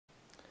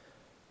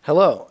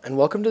Hello, and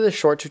welcome to this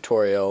short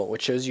tutorial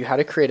which shows you how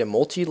to create a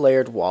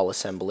multi-layered wall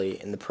assembly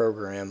in the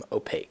program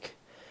OPAQUE.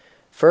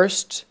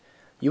 First,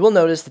 you will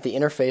notice that the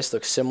interface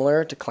looks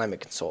similar to Climate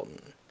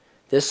Consultant.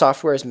 This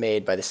software is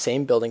made by the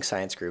same building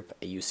science group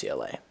at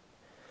UCLA.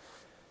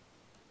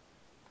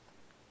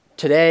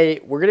 Today,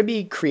 we're going to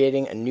be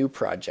creating a new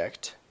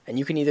project, and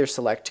you can either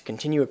select to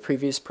continue a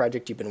previous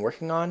project you've been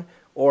working on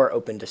or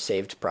open to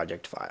saved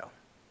project file.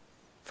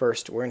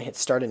 First, we're going to hit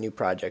Start a New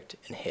Project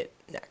and hit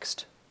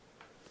Next.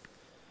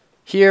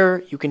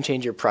 Here, you can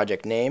change your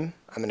project name.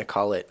 I'm going to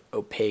call it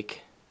OPAQUE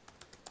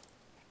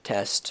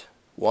Test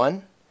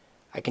 1.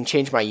 I can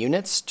change my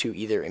units to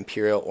either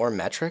imperial or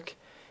metric,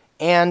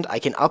 and I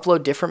can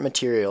upload different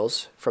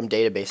materials from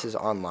databases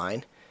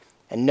online,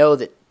 and know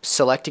that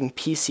selecting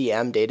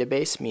PCM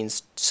database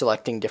means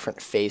selecting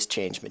different phase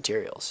change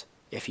materials,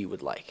 if you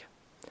would like.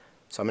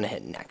 So I'm going to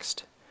hit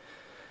Next.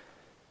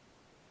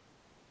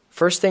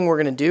 First thing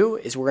we're going to do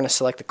is we're going to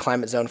select the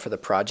climate zone for the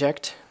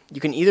project. You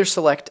can either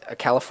select a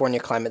California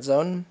climate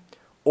zone,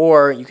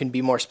 or you can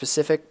be more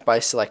specific by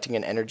selecting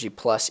an Energy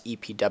Plus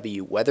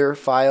EPW weather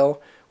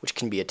file, which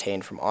can be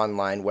attained from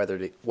online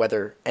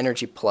Weather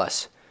Energy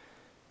Plus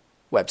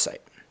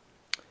website.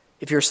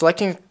 If you're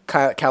selecting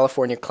a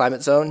California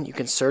climate zone, you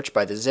can search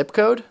by the zip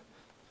code,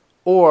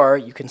 or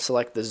you can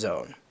select the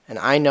zone. And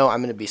I know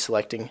I'm going to be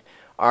selecting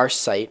our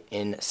site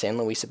in San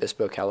Luis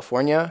Obispo,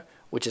 California,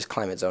 which is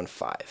Climate Zone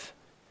 5.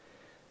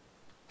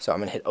 So I'm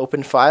going to hit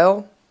Open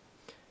File.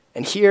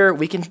 And here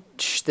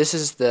this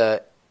is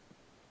the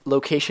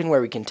location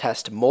where we can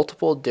test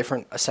multiple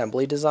different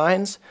assembly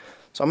designs.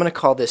 So I'm going to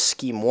call this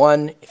Scheme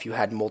 1. If you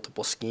had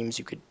multiple schemes,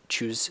 you could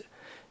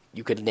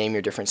name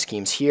your different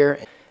schemes here.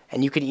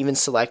 And you could even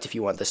select if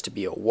you want this to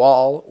be a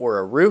wall or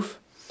a roof.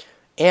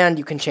 And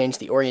you can change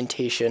the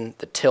orientation,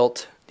 the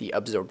tilt, the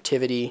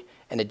absorptivity,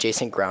 and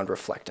adjacent ground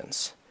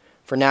reflectance.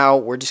 For now,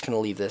 we're just going to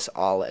leave this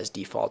all as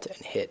default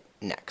and hit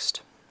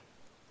Next.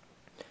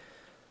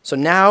 So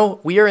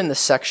now we are in the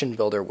section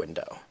builder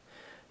window.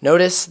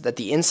 Notice that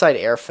the inside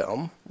air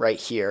film right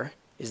here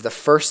is the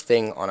first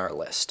thing on our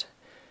list.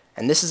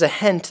 And this is a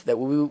hint that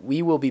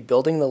we will be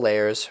building the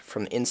layers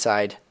from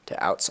inside to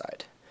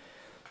outside.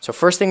 So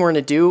first thing we're going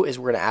to do is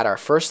we're going to add our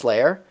first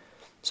layer.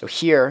 So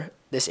here,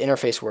 this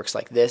interface works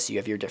like this. You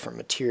have your different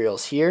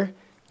materials here.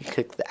 You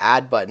click the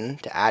Add button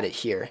to add it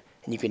here,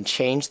 and you can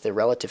change the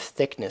relative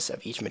thickness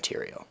of each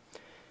material.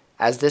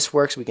 As this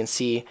works, we can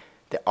see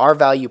the R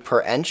value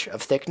per inch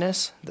of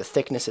thickness, the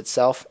thickness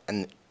itself,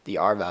 and the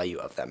R value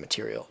of that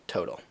material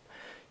total.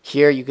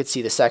 Here you could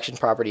see the section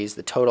properties,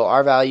 the total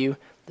R value,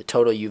 the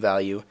total U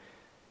value,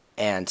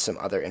 and some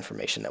other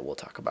information that we'll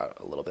talk about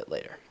a little bit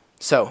later.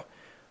 So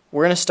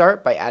we're going to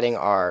start by adding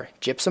our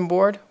gypsum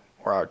board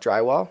or our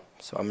drywall.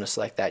 So I'm going to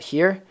select that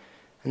here,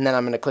 and then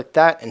I'm going to click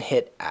that and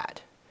hit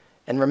Add.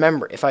 And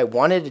remember, if I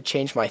wanted to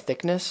change my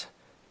thickness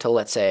to,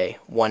 let's say,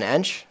 1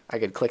 inch, I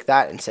could click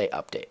that and say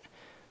Update.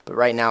 But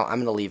right now,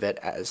 I'm going to leave it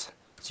as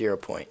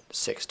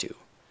 0.625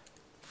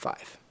 and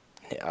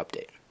hit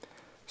Update.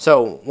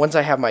 So once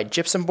I have my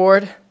gypsum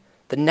board,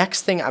 the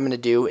next thing I'm going to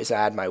do is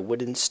add my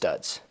wooden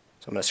studs.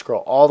 So I'm going to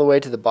scroll all the way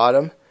to the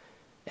bottom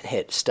and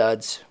hit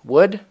Studs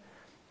Wood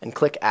and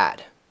click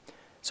Add.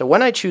 So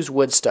when I choose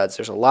wood studs,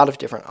 there's a lot of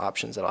different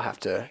options that I'll have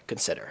to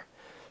consider.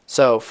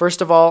 So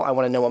first of all, I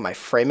want to know what my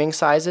framing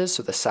size is,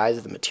 so the size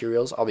of the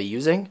materials I'll be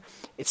using.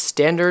 It's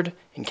standard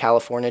in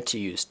California to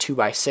use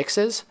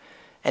 2x6s.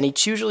 And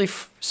it's usually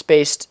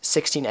spaced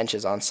 16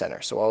 inches on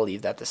center, so I'll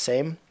leave that the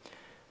same.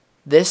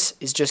 This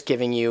is just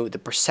giving you the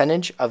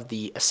percentage of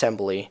the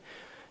assembly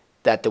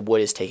that the wood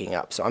is taking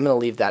up. So I'm going to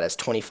leave that as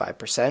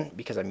 25%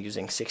 because I'm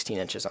using 16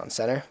 inches on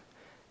center.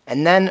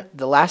 And then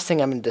the last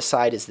thing I'm going to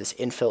decide is this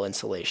infill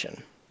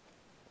insulation.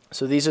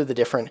 So these are the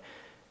different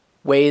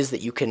ways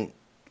that you can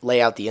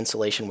lay out the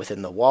insulation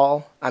within the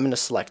wall. I'm going to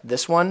select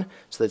this one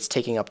so that it's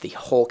taking up the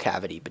whole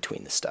cavity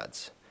between the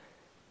studs.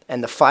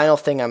 And the final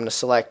thing I'm going to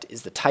select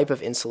is the type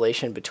of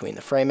insulation between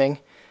the framing.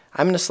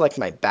 I'm going to select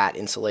my batt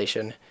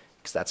insulation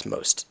because that's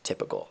most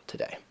typical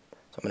today.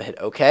 So I'm going to hit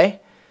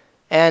OK.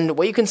 And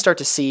what you can start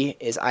to see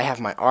is I have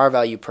my R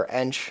value per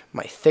inch,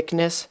 my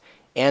thickness,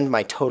 and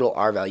my total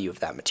R value of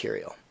that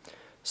material.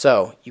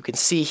 So you can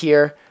see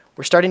here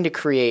we're starting to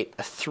create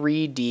a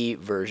 3D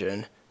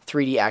version,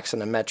 3D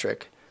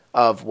axonometric,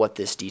 of what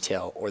this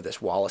detail or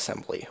this wall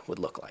assembly would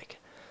look like.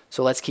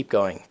 So let's keep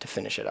going to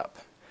finish it up.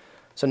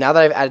 So now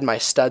that I've added my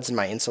studs and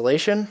my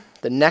insulation,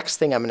 the next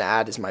thing I'm going to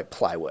add is my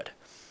plywood.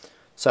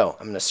 So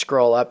I'm going to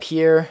scroll up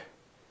here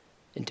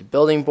into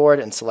Building Board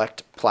and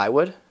select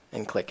Plywood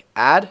and click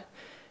Add.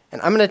 And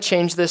I'm going to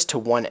change this to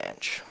 1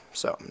 inch.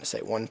 So I'm going to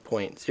say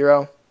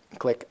 1.0 and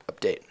click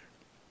Update.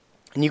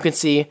 And you can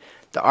see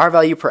the R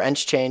value per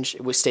inch changed.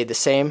 It stayed the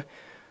same,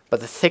 but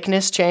the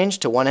thickness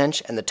changed to 1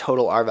 inch and the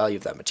total R value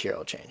of that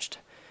material changed.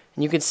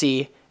 And you can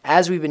see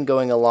as we've been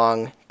going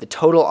along, the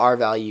total R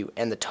value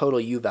and the total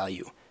U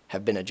value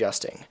have been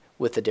adjusting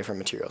with the different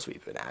materials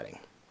we've been adding.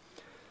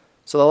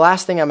 So the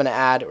last thing I'm going to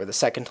add, or the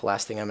second to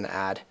last thing I'm going to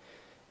add,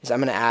 is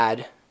I'm going to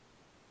add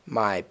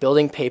my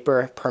building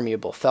paper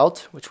permeable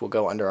felt, which will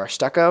go under our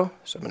stucco.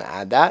 So I'm going to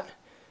add that,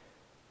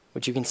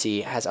 which you can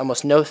see has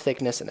almost no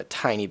thickness and a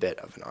tiny bit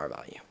of an R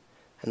value.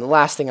 And the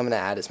last thing I'm going to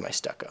add is my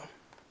stucco.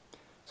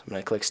 So I'm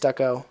going to click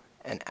stucco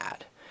and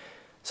add.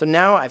 So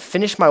now I've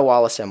finished my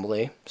wall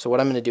assembly. So what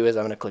I'm going to do is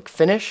I'm going to click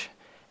finish,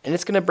 and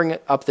it's going to bring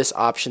up this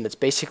option that's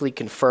basically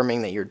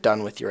confirming that you're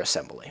done with your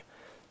assembly.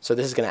 So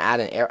this is going to add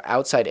an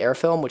outside air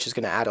film, which is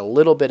going to add a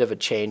little bit of a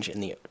change in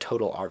the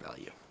total R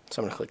value.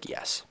 So I'm going to click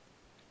yes.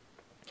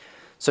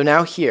 So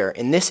now here,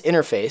 in this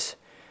interface,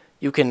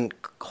 you can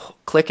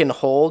click and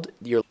hold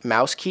your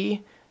mouse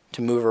key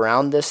to move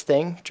around this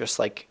thing, just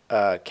like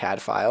a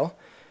CAD file.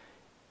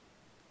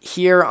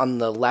 Here on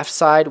the left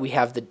side, we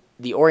have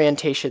the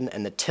orientation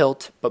and the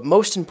tilt, but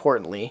most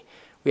importantly,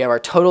 we have our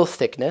total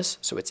thickness,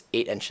 so it's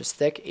 8 inches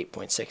thick,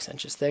 8.6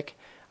 inches thick,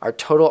 our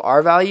total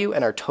R value,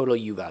 and our total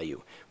U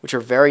value, which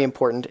are very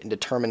important in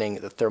determining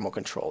the thermal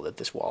control that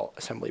this wall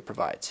assembly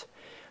provides.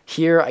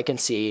 Here I can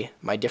see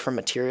my different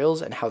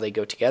materials and how they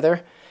go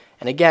together.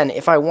 And again,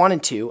 if I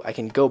wanted to, I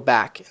can go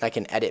back and I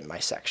can edit my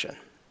section.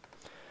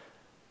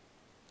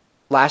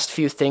 Last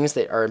few things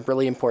that are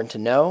really important to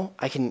know,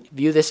 I can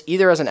view this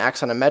either as an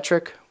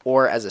axonometric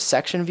or as a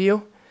section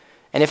view.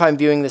 And if I'm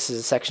viewing this as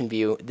a section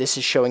view, this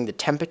is showing the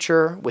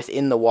temperature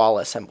within the wall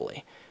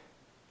assembly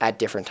at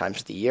different times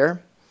of the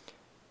year.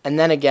 And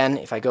then again,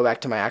 if I go back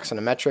to my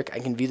axonometric, I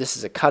can view this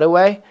as a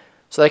cutaway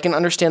so that I can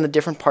understand the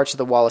different parts of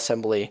the wall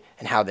assembly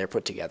and how they're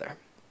put together.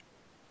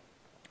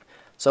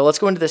 So let's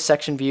go into this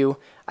section view.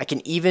 I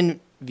can even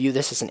view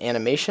this as an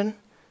animation.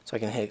 So I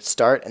can hit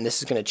start, and this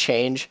is going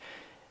to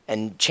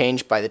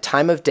change by the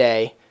time of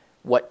day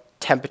what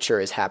temperature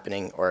is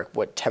happening or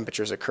what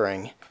temperature is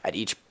occurring at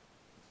each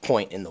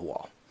point in the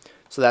wall.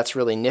 So that's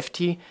really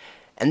nifty.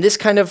 And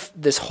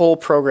this whole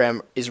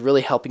program is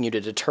really helping you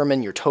to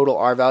determine your total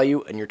R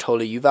value and your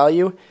total U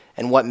value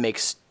and what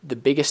makes the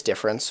biggest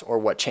difference or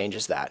what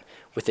changes that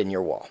within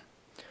your wall.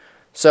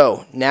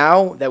 So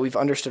now that we've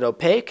understood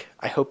OPAQUE,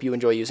 I hope you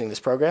enjoy using this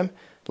program.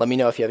 Let me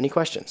know if you have any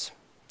questions.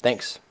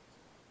 Thanks.